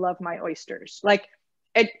people who love my oysters. And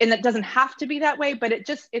it doesn't have to be that way, but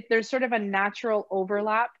there's sort of a natural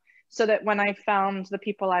overlap, so that when I found the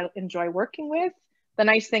people I enjoy working with, the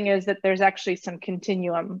nice thing is that there's actually some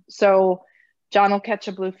continuum. So John will catch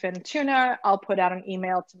a bluefin tuna. I'll put out an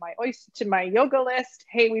email to my yoga list.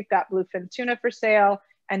 Hey, we've got bluefin tuna for sale,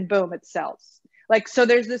 and boom, it sells. Like, so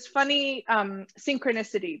there's this funny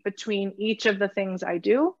synchronicity between each of the things I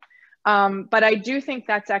do. But I do think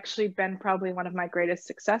that's actually been probably one of my greatest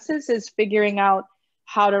successes, is figuring out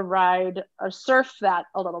how to ride or surf that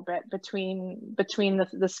a little bit between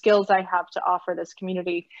the skills I have to offer this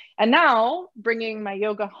community. And now bringing my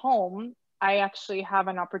yoga home, I actually have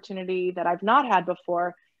an opportunity that I've not had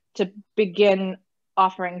before to begin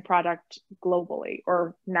offering product globally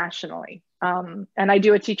or nationally. And I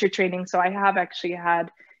do a teacher training, so I have actually had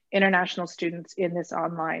international students in this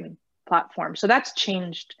online platform. So that's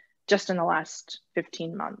changed just in the last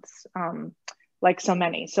 15 months, like so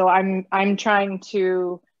many. So I'm trying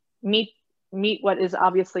to meet what is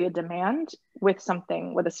obviously a demand with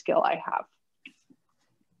a skill I have.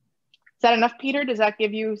 Is that enough, Peter? Does that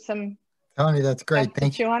give you some? Tony, that's great.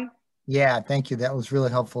 Thank you. On? Yeah, thank you. That was really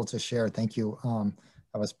helpful to share. Thank you.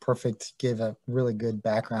 That was perfect. Give a really good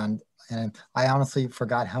background. And I honestly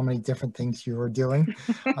forgot how many different things you were doing.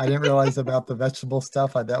 I didn't realize about the vegetable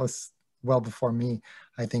stuff. That was well before me,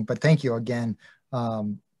 I think. But thank you again.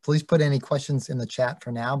 Please put any questions in the chat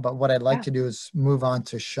for now. But what I'd like to do is move on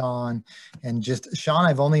to Sean. And just Sean,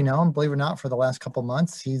 I've only known, believe it or not, for the last couple of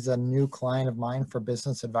months. He's a new client of mine for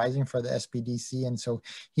business advising for the SBDC. And so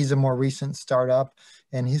he's a more recent startup.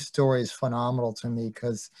 And his story is phenomenal to me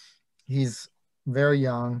because he's very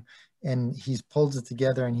young and he's pulled it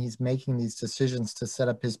together and he's making these decisions to set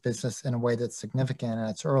up his business in a way that's significant, and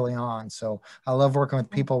it's early on. So I love working with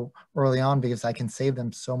people early on because I can save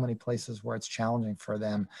them so many places where it's challenging for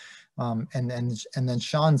them. And then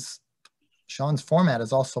Sean's format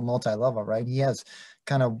is also multi-level, right? He has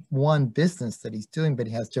kind of one business that he's doing, but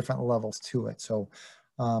he has different levels to it. So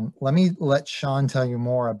let Sean tell you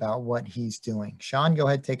more about what he's doing. Sean, go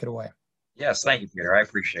ahead, take it away. Yes, thank you, Peter. I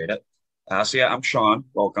appreciate it. So yeah, I'm Sean.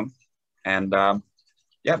 Welcome. And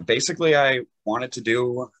yeah, basically I wanted to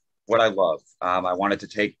do what I love. I wanted to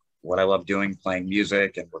take what I love doing, playing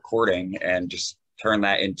music and recording, and just turn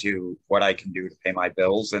that into what I can do to pay my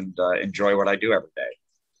bills and enjoy what I do every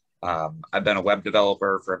day. I've been a web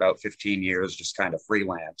developer for about 15 years, just kind of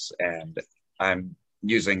freelance, and I'm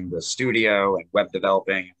using the studio and web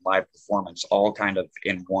developing and live performance all kind of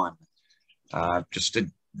in one, just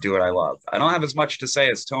to do what I love. I don't have as much to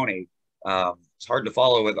say as Tony. It's hard to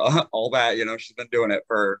follow with all that, you know. She's been doing it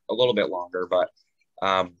for a little bit longer, but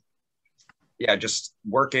yeah, just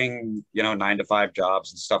working, 9-to-5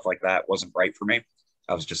 jobs and stuff like that wasn't right for me.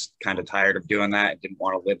 I was just kind of tired of doing that and didn't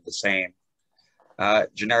want to live the same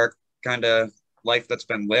generic kind of life that's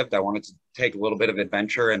been lived. I wanted to take a little bit of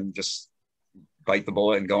adventure and just bite the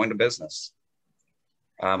bullet and go into business.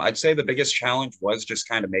 I'd say the biggest challenge was just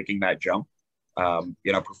kind of making that jump.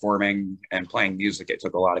 Performing and playing music, it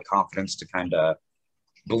took a lot of confidence to kind of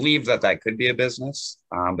believe that that could be a business.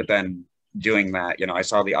 But then doing that, I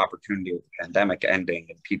saw the opportunity with the pandemic ending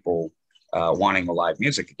and people wanting the live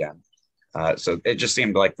music again. So it just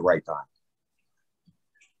seemed like the right time.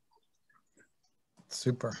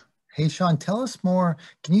 Super. Hey, Sean, tell us more.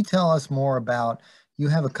 Can you tell us more about, you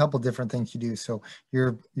have a couple different things you do. So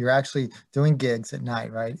you're actually doing gigs at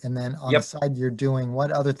night, right? And then on the side, you're doing,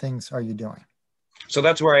 what other things are you doing? So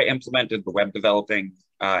that's where I implemented the web developing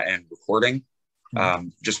and recording.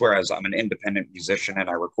 Just whereas I'm an independent musician and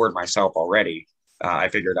I record myself already, I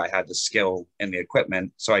figured I had the skill and the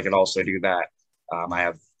equipment, so I could also do that. I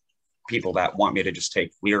have people that want me to just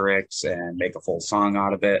take lyrics and make a full song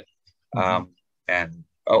out of it. And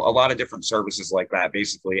a lot of different services like that.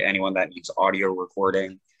 Basically, anyone that needs audio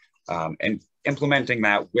recording and implementing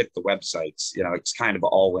that with the websites, it's kind of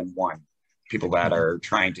all in one. People that are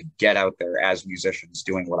trying to get out there as musicians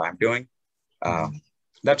doing what I'm doing.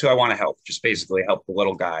 That's who I want to help, just basically help the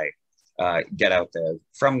little guy get out there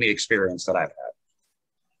from the experience that I've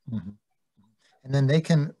had. And then they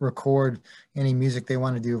can record any music they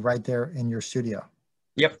want to do right there in your studio.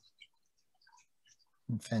 Yep.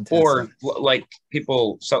 Fantastic. Or like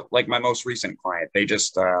people, so like my most recent client, they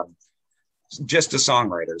just a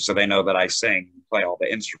songwriter. So they know that I sing, play all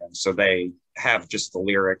the instruments. So they have just the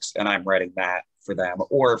lyrics and I'm writing that for them.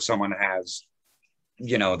 Or if someone has,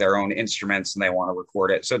 their own instruments and they want to record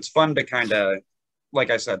it. So it's fun to kind of, like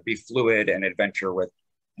I said, be fluid and adventure with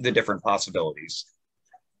the different possibilities.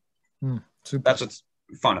 Super. That's what's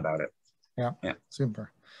fun about it. Yeah.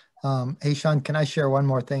 Super. Hey, Sean, can I share one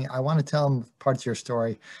more thing? I want to tell them parts of your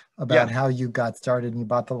story about how you got started and you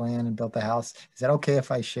bought the land and built the house. Is that okay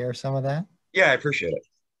if I share some of that? Yeah, I appreciate it.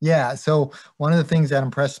 Yeah. So one of the things that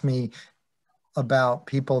impressed me about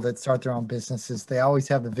people that start their own businesses. They always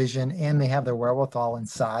have the vision and they have the wherewithal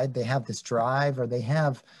inside. They have this drive, or they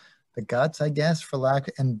have the guts, I guess, for lack,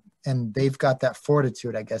 and they've got that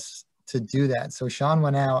fortitude, I guess, to do that. So Sean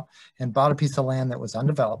went out and bought a piece of land that was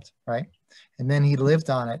undeveloped, right? And then he lived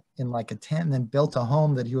on it in like a tent, and then built a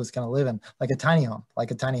home that he was going to live in, like a tiny home,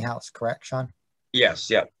 like a tiny house, correct, Sean? Yes,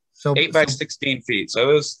 yeah. So 8 by 16 feet. So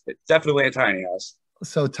it was definitely a tiny house.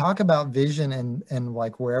 So talk about vision and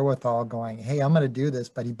like wherewithal, going, hey, I'm going to do this.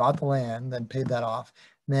 But he bought the land, then paid that off,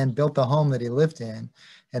 and then built the home that he lived in,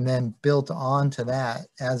 and then built on to that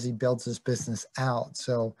as he builds his business out.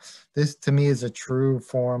 So this to me is a true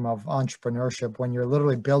form of entrepreneurship, when you're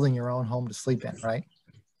literally building your own home to sleep in, right?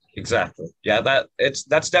 Exactly. Yeah,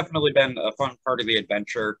 that's definitely been a fun part of the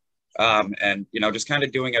adventure. And just kind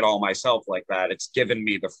of doing it all myself like that, it's given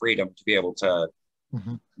me the freedom to be able to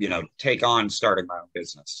take on starting my own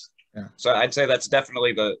business. Yeah. So I'd say that's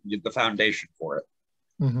definitely the foundation for it.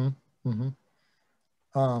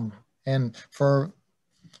 And for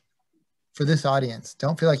this audience,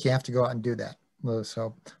 don't feel like you have to go out and do that.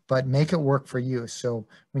 So, but make it work for you. So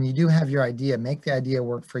when you do have your idea, make the idea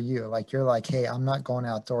work for you. Like you're like, hey, I'm not going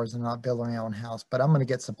outdoors and not building my own house, but I'm going to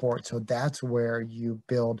get support. So that's where you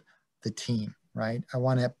build the team, right? I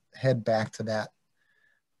want to head back to that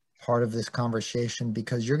part of this conversation,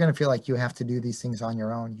 because you're going to feel like you have to do these things on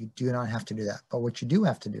your own. You do not have to do that. But what you do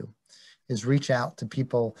have to do is reach out to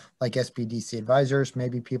people like SBDC advisors,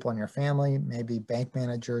 maybe people in your family, maybe bank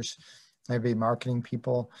managers, maybe marketing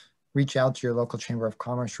people. Reach out to your local chamber of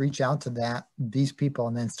commerce, reach out to these people,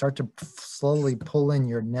 and then start to slowly pull in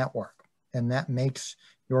your network. And that makes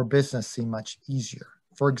your business seem much easier.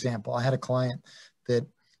 For example, I had a client that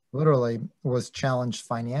literally was challenged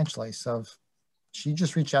financially. So she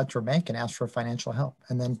just reached out to her bank and asked for financial help,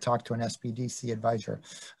 and then talked to an SBDC advisor.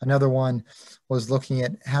 Another one was looking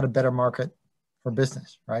at how to better market her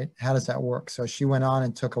business, right? How does that work? So she went on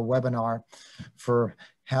and took a webinar for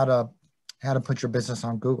how to put your business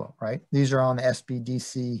on Google, right? These are on the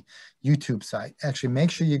SBDC YouTube site. Actually, make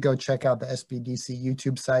sure you go check out the SBDC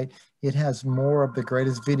YouTube site. It has more of the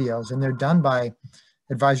greatest videos, and they're done by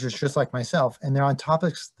advisors just like myself. And they're on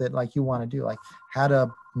topics that like you want to do, like how to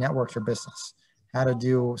network your business, how to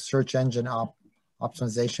do search engine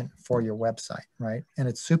optimization for your website, right? And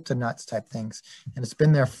it's soup to nuts type things. And it's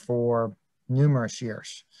been there for numerous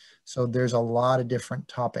years. So there's a lot of different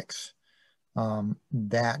topics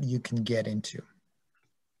that you can get into.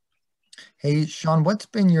 Hey, Sean, what's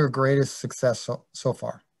been your greatest success so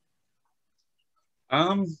far?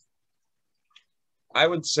 I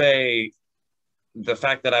would say the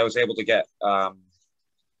fact that I was able to get,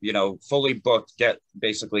 fully booked, get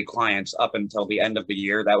basically clients up until the end of the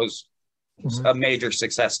year. That was a major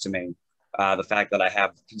success to me. The fact that I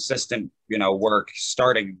have consistent, work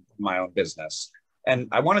starting my own business. And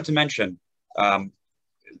I wanted to mention,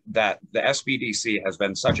 that the SBDC has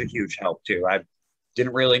been such a huge help too. I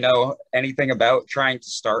didn't really know anything about trying to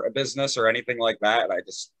start a business or anything like that. I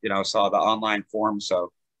just, saw the online form.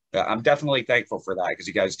 So I'm definitely thankful for that, because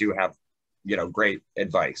you guys do have, great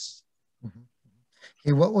advice.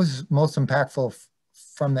 Hey, what was most impactful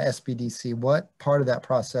from the SBDC? What part of that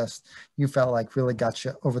process you felt like really got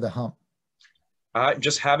you over the hump?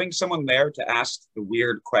 Just having someone there to ask the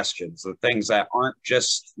weird questions, the things that aren't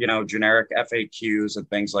just, generic FAQs and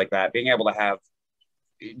things like that. Being able to have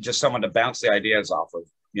just someone to bounce the ideas off of,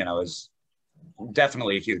 is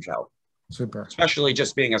definitely a huge help. Super. Especially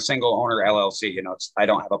just being a single owner LLC, I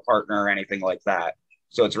don't have a partner or anything like that.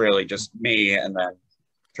 So it's really just me, and then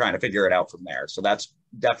trying to figure it out from there. So that's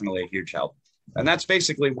definitely a huge help. And that's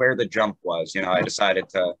basically where the jump was. I decided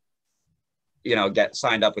to, get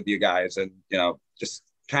signed up with you guys and, just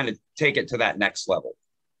kind of take it to that next level.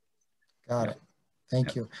 Got it.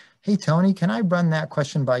 Thank you. Hey, Tony, can I run that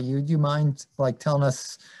question by you? Do you mind telling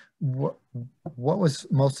us what was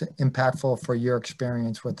most impactful for your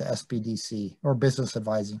experience with the SBDC or business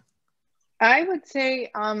advising? I would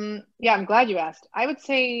say, yeah, I'm glad you asked. I would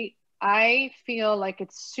say I feel like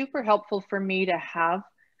it's super helpful for me to have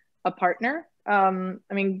a partner.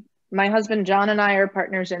 My husband, John, and I are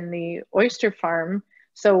partners in the oyster farm.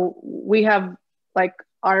 So we have like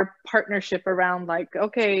our partnership around like,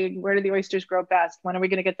 okay, where do the oysters grow best? When are we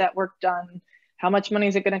going to get that work done? How much money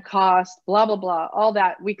is it going to cost? Blah, blah, blah. All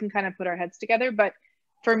that we can kind of put our heads together. But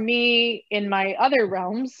for me, in my other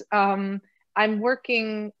realms, I'm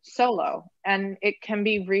working solo, and it can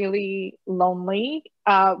be really lonely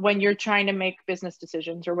when you're trying to make business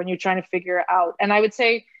decisions or when you're trying to figure out. And I would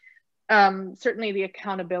say, certainly the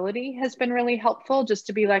accountability has been really helpful, just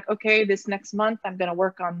to be like, okay, this next month I'm going to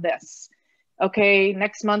work on this. okay,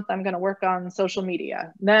 next month I'm going to work on social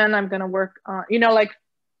media. Then I'm going to work on, you know, like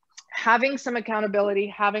having some accountability,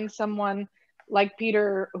 having someone like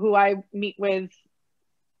Peter, who I meet with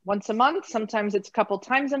once a month, sometimes it's a couple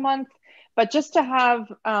times a month, but just to have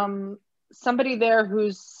somebody there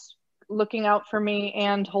who's looking out for me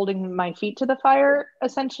and holding my feet to the fire,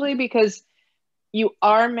 essentially, because you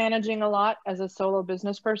are managing a lot as a solo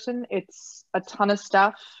business person. It's a ton of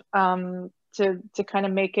stuff to kind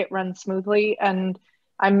of make it run smoothly. And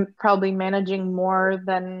I'm probably managing more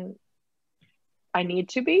than I need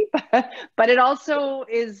to be, but it also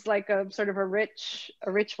is like a sort of a rich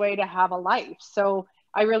way to have a life. So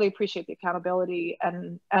I really appreciate the accountability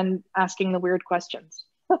and asking the weird questions.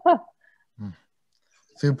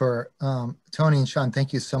 Super. Tony and Sean,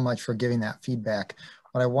 thank you so much for giving that feedback.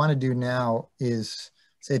 What I want to do now is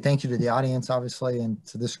say thank you to the audience, obviously, and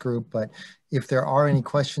to this group. But if there are any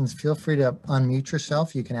questions, feel free to unmute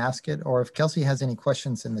yourself. You can ask it. Or if Kelsey has any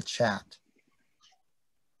questions in the chat.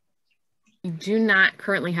 We do not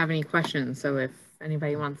currently have any questions. So if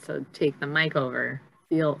anybody wants to take the mic over,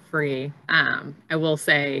 feel free. I will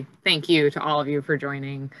say thank you to all of you for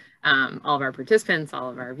joining, all of our participants, all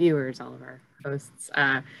of our viewers, all of our hosts.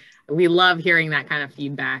 We love hearing that kind of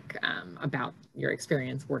feedback about your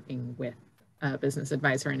experience working with a business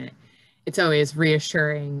advisor, and it's always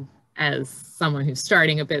reassuring as someone who's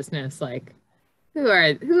starting a business, like, who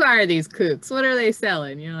are these kooks? What are they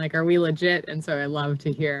selling? You know, like, are we legit? And so I love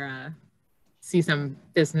to hear, see some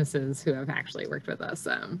businesses who have actually worked with us,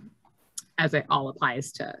 as it all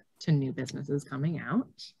applies to new businesses coming out.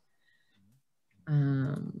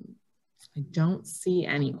 I don't see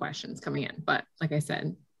any questions coming in, but like I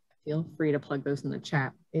said, feel free to plug those in the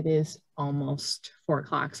chat. It is almost 4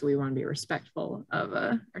 o'clock, so we want to be respectful of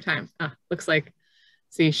our time. Looks like,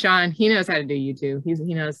 see, Sean, he knows how to do YouTube.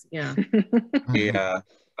 He knows, yeah. Yeah,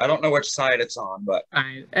 I don't know which side it's on, but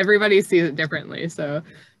fine. Everybody sees it differently. So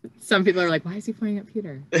some people are like, why is he pointing at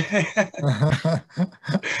Peter?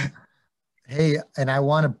 Hey, and I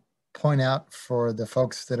want to point out for the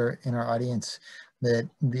folks that are in our audience that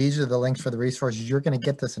these are the links for the resources. You're going to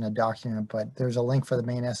get this in a document, but there's a link for the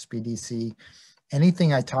Maine SBDC.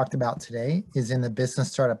 Anything I talked about today is in the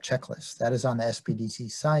business startup checklist. That is on the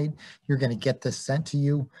SBDC site. You're going to get this sent to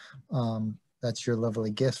you. That's your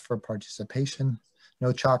lovely gift for participation.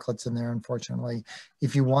 No chocolates in there, unfortunately.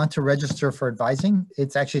 If you want to register for advising,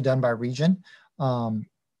 it's actually done by region.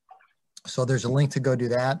 So there's a link to go do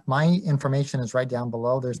that. My information is right down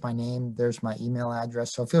below. There's my name, there's my email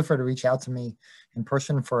address. So feel free to reach out to me in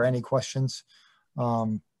person for any questions.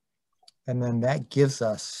 And then that gives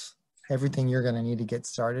us everything you're going to need to get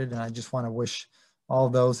started. And I just want to wish all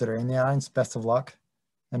those that are in the audience best of luck,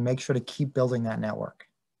 and make sure to keep building that network.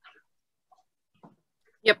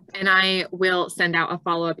 Yep, and I will send out a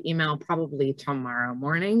follow-up email probably tomorrow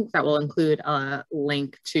morning that will include a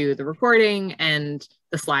link to the recording and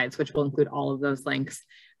the slides, which will include all of those links.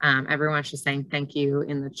 Everyone's just saying thank you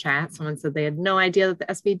in the chat. Someone said they had no idea that the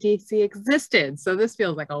SBDC existed, so this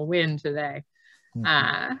feels like a win today.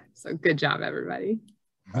 So good job, everybody.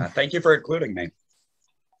 Thank you for including me.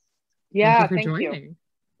 Yeah, thank you for joining. you.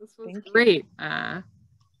 This was great. I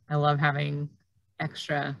love having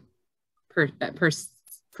extra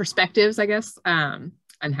perspectives, I guess, on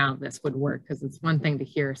how this would work, because it's one thing to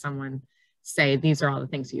hear someone say these are all the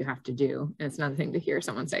things you have to do, and it's another thing to hear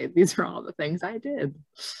someone say these are all the things I did.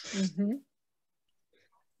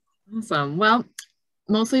 Awesome. Well,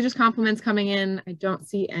 mostly just compliments coming in. I don't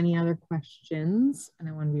see any other questions, and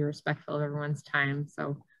I want to be respectful of everyone's time,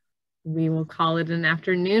 so we will call it an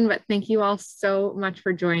afternoon. But thank you all so much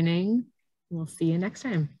for joining. We'll see you next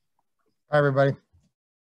time. Bye, everybody.